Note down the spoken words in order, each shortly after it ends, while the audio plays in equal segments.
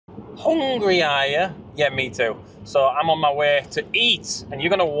Hungry, are you? Yeah, me too. So I'm on my way to eat, and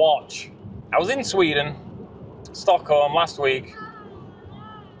you're gonna watch. I was in Sweden, Stockholm last week.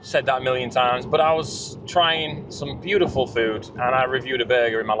 Said that a million times, but I was trying some beautiful food, and I reviewed a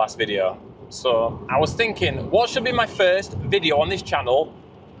burger in my last video. So I was thinking, what should be my first video on this channel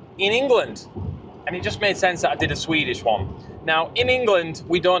in England? And it just made sense that I did a Swedish one. Now, in England,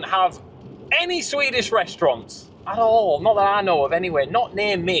 we don't have any Swedish restaurants at all. Not that I know of anyway, not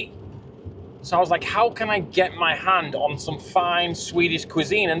near me. So I was like, how can I get my hand on some fine Swedish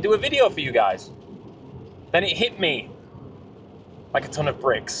cuisine and do a video for you guys? Then it hit me like a ton of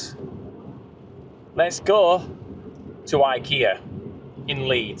bricks. Let's go to IKEA in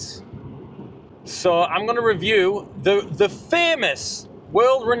Leeds. So I'm gonna review the famous,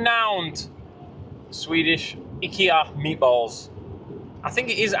 world-renowned Swedish IKEA meatballs. I think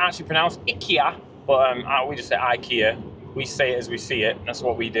it is actually pronounced IKEA, but we just say IKEA. We say it as we see it, that's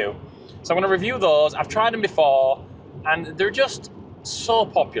what we do. So I'm gonna review those. I've tried them before, and they're just so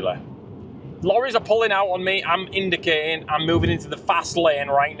popular. Lorries are pulling out on me, I'm indicating, I'm moving into the fast lane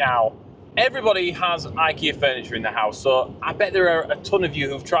right now. Everybody has IKEA furniture in their house, so I bet there are a ton of you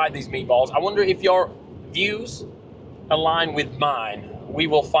who've tried these meatballs. I wonder if your views align with mine. We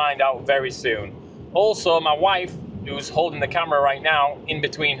will find out very soon. Also, my wife, who's holding the camera right now in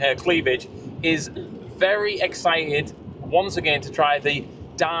between her cleavage, is very excited once again to try the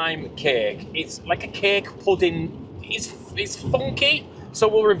dime cake. It's like a cake pudding. It's funky, so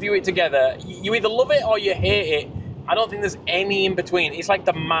we'll review it together. You either love it or you hate it. I don't think there's any in between. It's like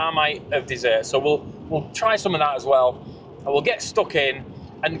the Marmite of dessert, so we'll try some of that as well. And we'll get stuck in,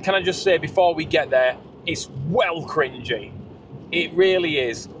 and can I just say before we get there, it's well cringy. It really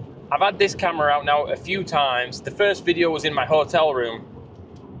is. I've had this camera out now a few times. The first video was in my hotel room,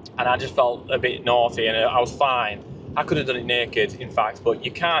 and I just felt a bit naughty, and I was fine. I could have done it naked, in fact, but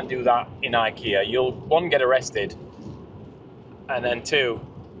you can't do that in IKEA. You'll, one, get arrested, and then two,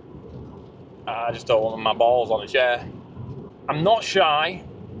 I just don't want my balls on a chair. I'm not shy,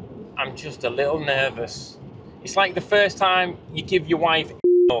 I'm just a little nervous. It's like the first time you give your wife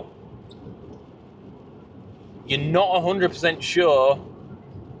you're not 100% sure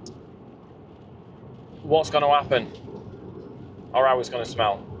what's going to happen or how it's going to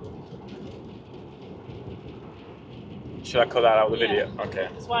smell. Should I cut that out of the video? Okay.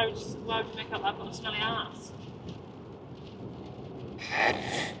 That's why would you make up I've got a smelly ass?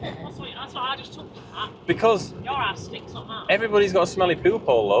 That's what I just took from that. Because your ass stinks, not mine. Everybody's got a smelly poo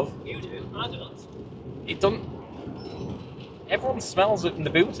pole, love. You do, I don't. It doesn't. Everyone smells it in the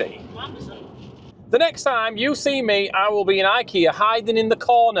booty. Anderson. The next time you see me, I will be in IKEA hiding in the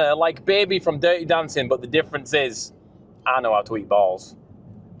corner like Baby from Dirty Dancing, but the difference is I know how to eat balls.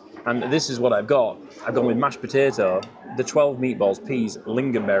 And this is what I've got. I've gone with mashed potato, the 12 meatballs, peas,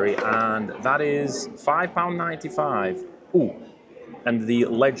 lingonberry, and that is £5.95. Ooh, and the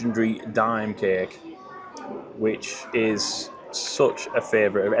legendary dime cake, which is such a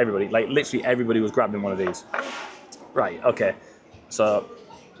favourite of everybody. Like, literally everybody was grabbing one of these. Right, okay. So,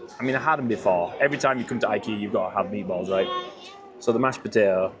 I mean, I had them before. Every time you come to IKEA, you've got to have meatballs, right? So the mashed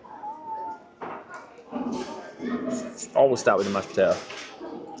potato. Always start with the mashed potato.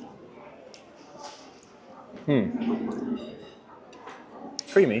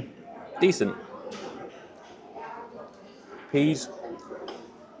 Creamy. Decent. Peas.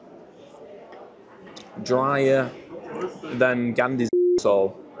 Drier than Gandhi's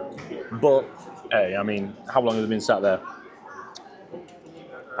soul. But, hey, I mean, how long has it been sat there?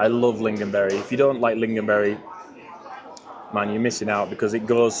 I love lingonberry. If you don't like lingonberry, man, you're missing out because it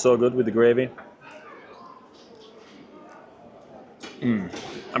goes so good with the gravy.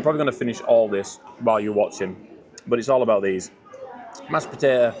 I'm probably going to finish all this while you're watching, but it's all about these. Mashed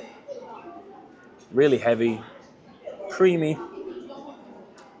potato, really heavy, creamy.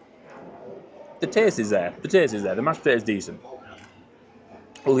 The taste is there. The taste is there. The mashed potato is decent.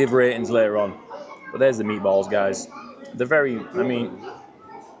 We'll give ratings later on. But there's the meatballs, guys. They're very,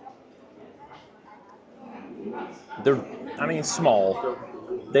 they're small.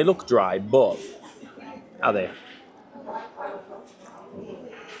 They look dry, but are they?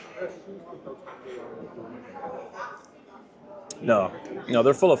 No,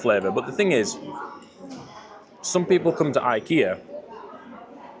 they're full of flavour. But the thing is, some people come to IKEA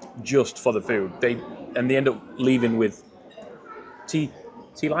just for the food. They end up leaving with tea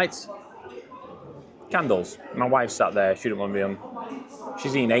lights, candles. My wife sat there. She didn't want to be on.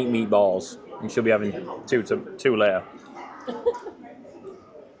 She's eating 8 meatballs, and she'll be having two later.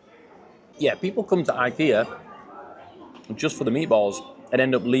 Yeah, people come to IKEA just for the meatballs and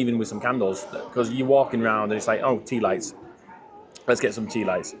end up leaving with some candles because you're walking around and it's like, oh, tea lights. Let's get some tea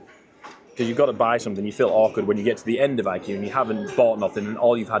lights. because you've got to buy something. You feel awkward when you get to the end of IKEA and you haven't bought nothing and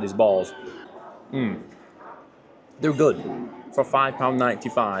all you've had is balls. They're good for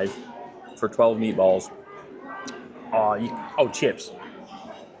 £5.95 for 12 meatballs. Oh, chips.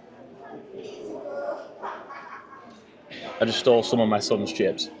 I just stole some of my son's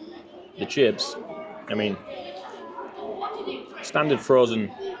chips. The chips, I mean, standard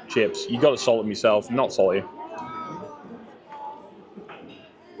frozen chips. You got to salt them yourself, not salty.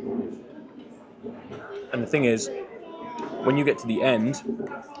 And the thing is, when you get to the end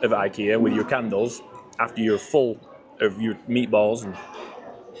of IKEA with your candles, after you're full of your meatballs,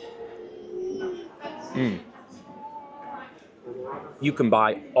 and you can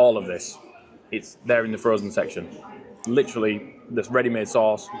buy all of this. It's there in the frozen section. Literally, this ready-made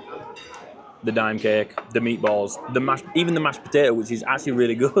sauce, the dime cake, the meatballs, even the mashed potato, which is actually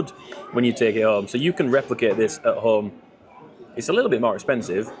really good when you take it home. So you can replicate this at home. It's a little bit more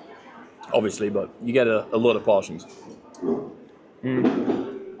expensive, obviously, but you get a load of portions.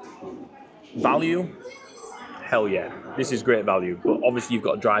 Value? Hell yeah. This is great value, but obviously you've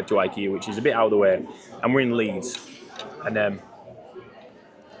got to drive to IKEA, which is a bit out of the way. And we're in Leeds, and I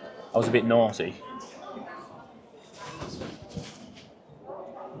was a bit naughty.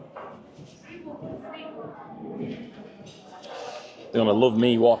 They're gonna love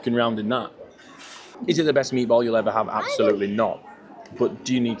me walking around in that. Is it the best meatball you'll ever have? Absolutely not. But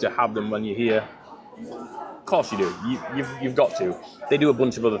do you need to have them when you're here? Of course you do. You've got to. They do a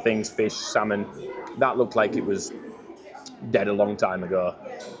bunch of other things, fish, salmon. That looked like it was dead a long time ago.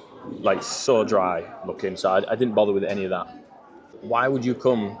 Like so dry looking, so I didn't bother with any of that. Why would you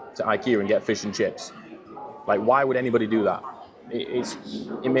come to IKEA and get fish and chips? Like, why would anybody do that?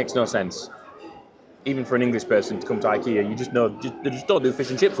 It makes no sense. Even for an English person to come to IKEA, you just know they just don't do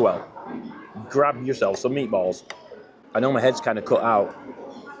fish and chips well. Grab yourself some meatballs. I know my head's kind of cut out,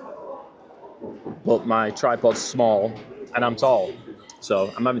 but my tripod's small and I'm tall,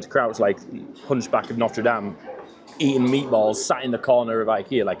 so I'm having to crouch like Hunchback of Notre Dame, eating meatballs, sat in the corner of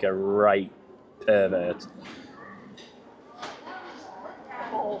IKEA like a right pervert.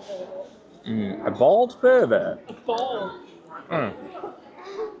 A bald pervert? A ball.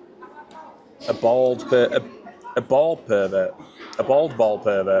 A bald pervert. A bald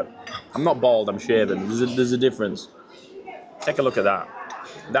pervert. I'm not bald, I'm shaven. There's a difference. Take a look at that.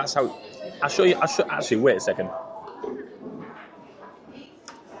 That's how... I'll show you... Actually, wait a second.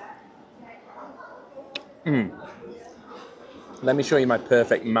 Let me show you my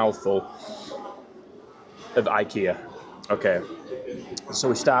perfect mouthful of IKEA. Okay. So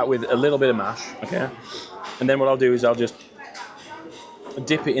we start with a little bit of mash, okay? And then what I'll do is I'll just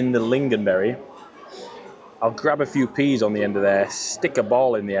dip it in the lingonberry. I'll grab a few peas on the end of there, stick a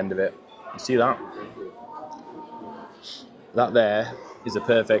ball in the end of it. You see that? That there is a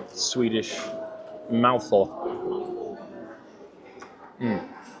perfect Swedish mouthful.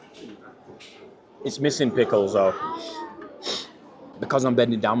 It's missing pickles though. Because I'm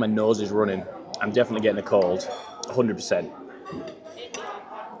bending down, my nose is running. I'm definitely getting a cold, 100%.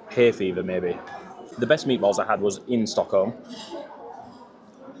 Hay fever, maybe. The best meatballs I had was in Stockholm.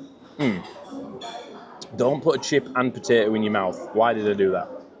 Don't put a chip and potato in your mouth. Why did I do that?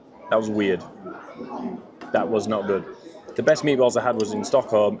 That was weird. That was not good. The best meatballs I had was in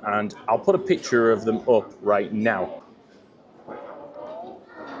Stockholm, and I'll put a picture of them up right now.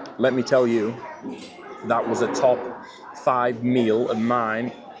 Let me tell you, that was a top 5 meal of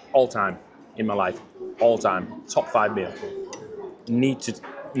mine all time in my life. All time. Top 5 meal. Need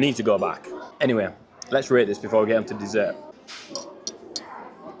to go back. Anyway, let's rate this before we get into dessert.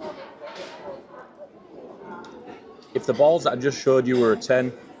 If the balls that I just showed you were a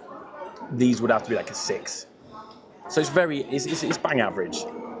 10, these would have to be like a 6. So it's bang average.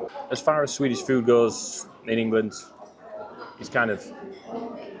 As far as Swedish food goes in England, it's kind of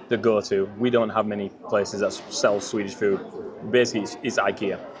the go-to. We don't have many places that sell Swedish food. Basically, it's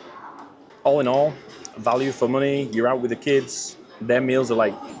IKEA. All in all, value for money. You're out with the kids. Their meals are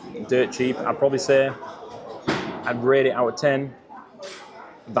like dirt cheap. I'd probably say I'd rate it out of 10.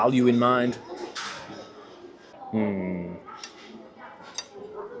 Value in mind. I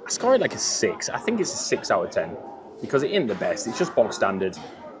score it like a 6. I think it's a 6 out of 10 because it ain't the best. It's just bog standard.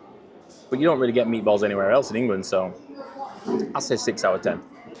 But you don't really get meatballs anywhere else in England, so I'll say 6 out of 10.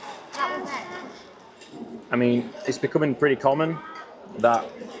 I mean, it's becoming pretty common that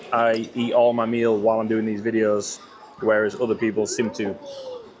I eat all my meal while I'm doing these videos, whereas other people seem to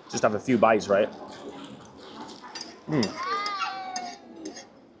just have a few bites, right?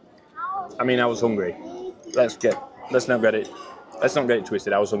 I mean, I was hungry. Let's not get it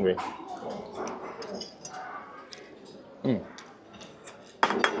twisted. I was hungry.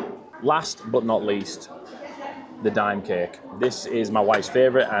 Last but not least, the dime cake. This is my wife's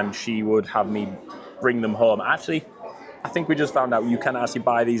favourite, and she would have me bring them home. Actually, I think we just found out you can actually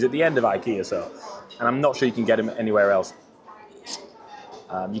buy these at the end of IKEA, so, and I'm not sure you can get them anywhere else.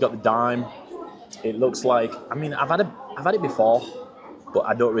 You got the dime. It looks like, I mean, I've had it before, but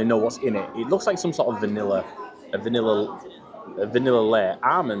I don't really know what's in it. It looks like some sort of vanilla layer.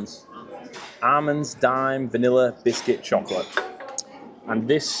 Almonds, dime, vanilla, biscuit, chocolate. And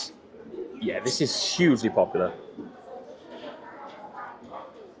this, yeah, this is hugely popular.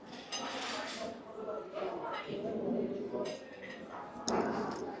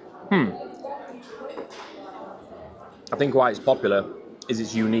 I think why it's popular is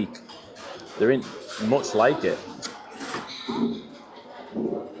it's unique. There ain't much like it.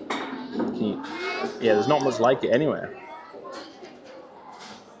 Yeah, there's not much like it anywhere.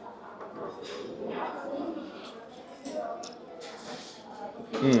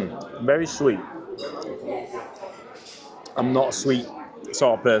 Very sweet. I'm not a sweet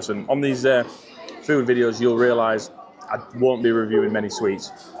sort of person. On these food videos, you'll realise I won't be reviewing many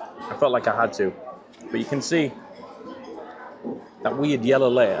sweets. I felt like I had to. But you can see that weird yellow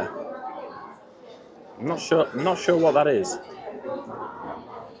layer. I'm not sure what that is.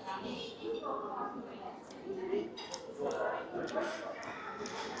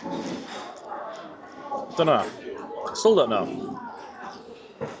 Don't know. Still don't know.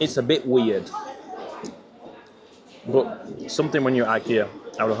 It's a bit weird. But something when you're at IKEA,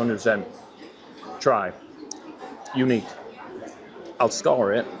 I would 100% try. Unique. I'll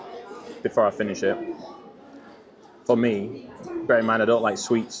score it before I finish it. For me, bear in mind I don't like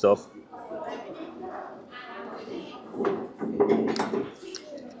sweet stuff.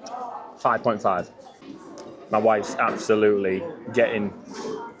 5.5. My wife's absolutely giving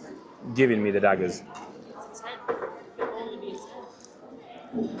me the daggers.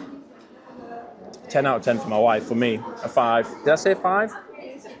 10 out of 10 for my wife. For me, a 5. Did I say 5?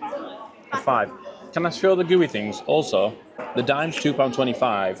 A 5. Can I show the gooey things? Also, the dime's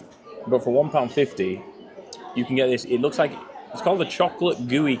 £2.25, but for £1.50, you can get this. It looks like, it's called a chocolate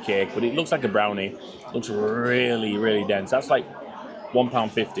gooey cake, but it looks like a brownie. It looks really, really dense. That's like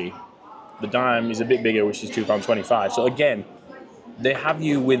 £1.50. The dime is a bit bigger, which is £2.25. So again, they have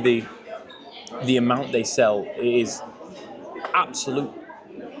you with the amount they sell. It is absolute.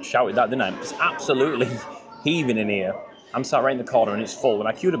 Shouted that, didn't I? It's absolutely heaving in here. I'm sat right in the corner and it's full, and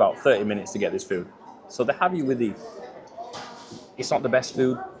I queued about 30 minutes to get this food. So they have you with it's not the best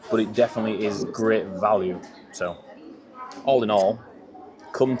food, but it definitely is great value. So all in all,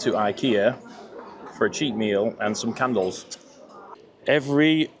 come to IKEA for a cheap meal and some candles.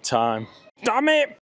 Every time. Damn it!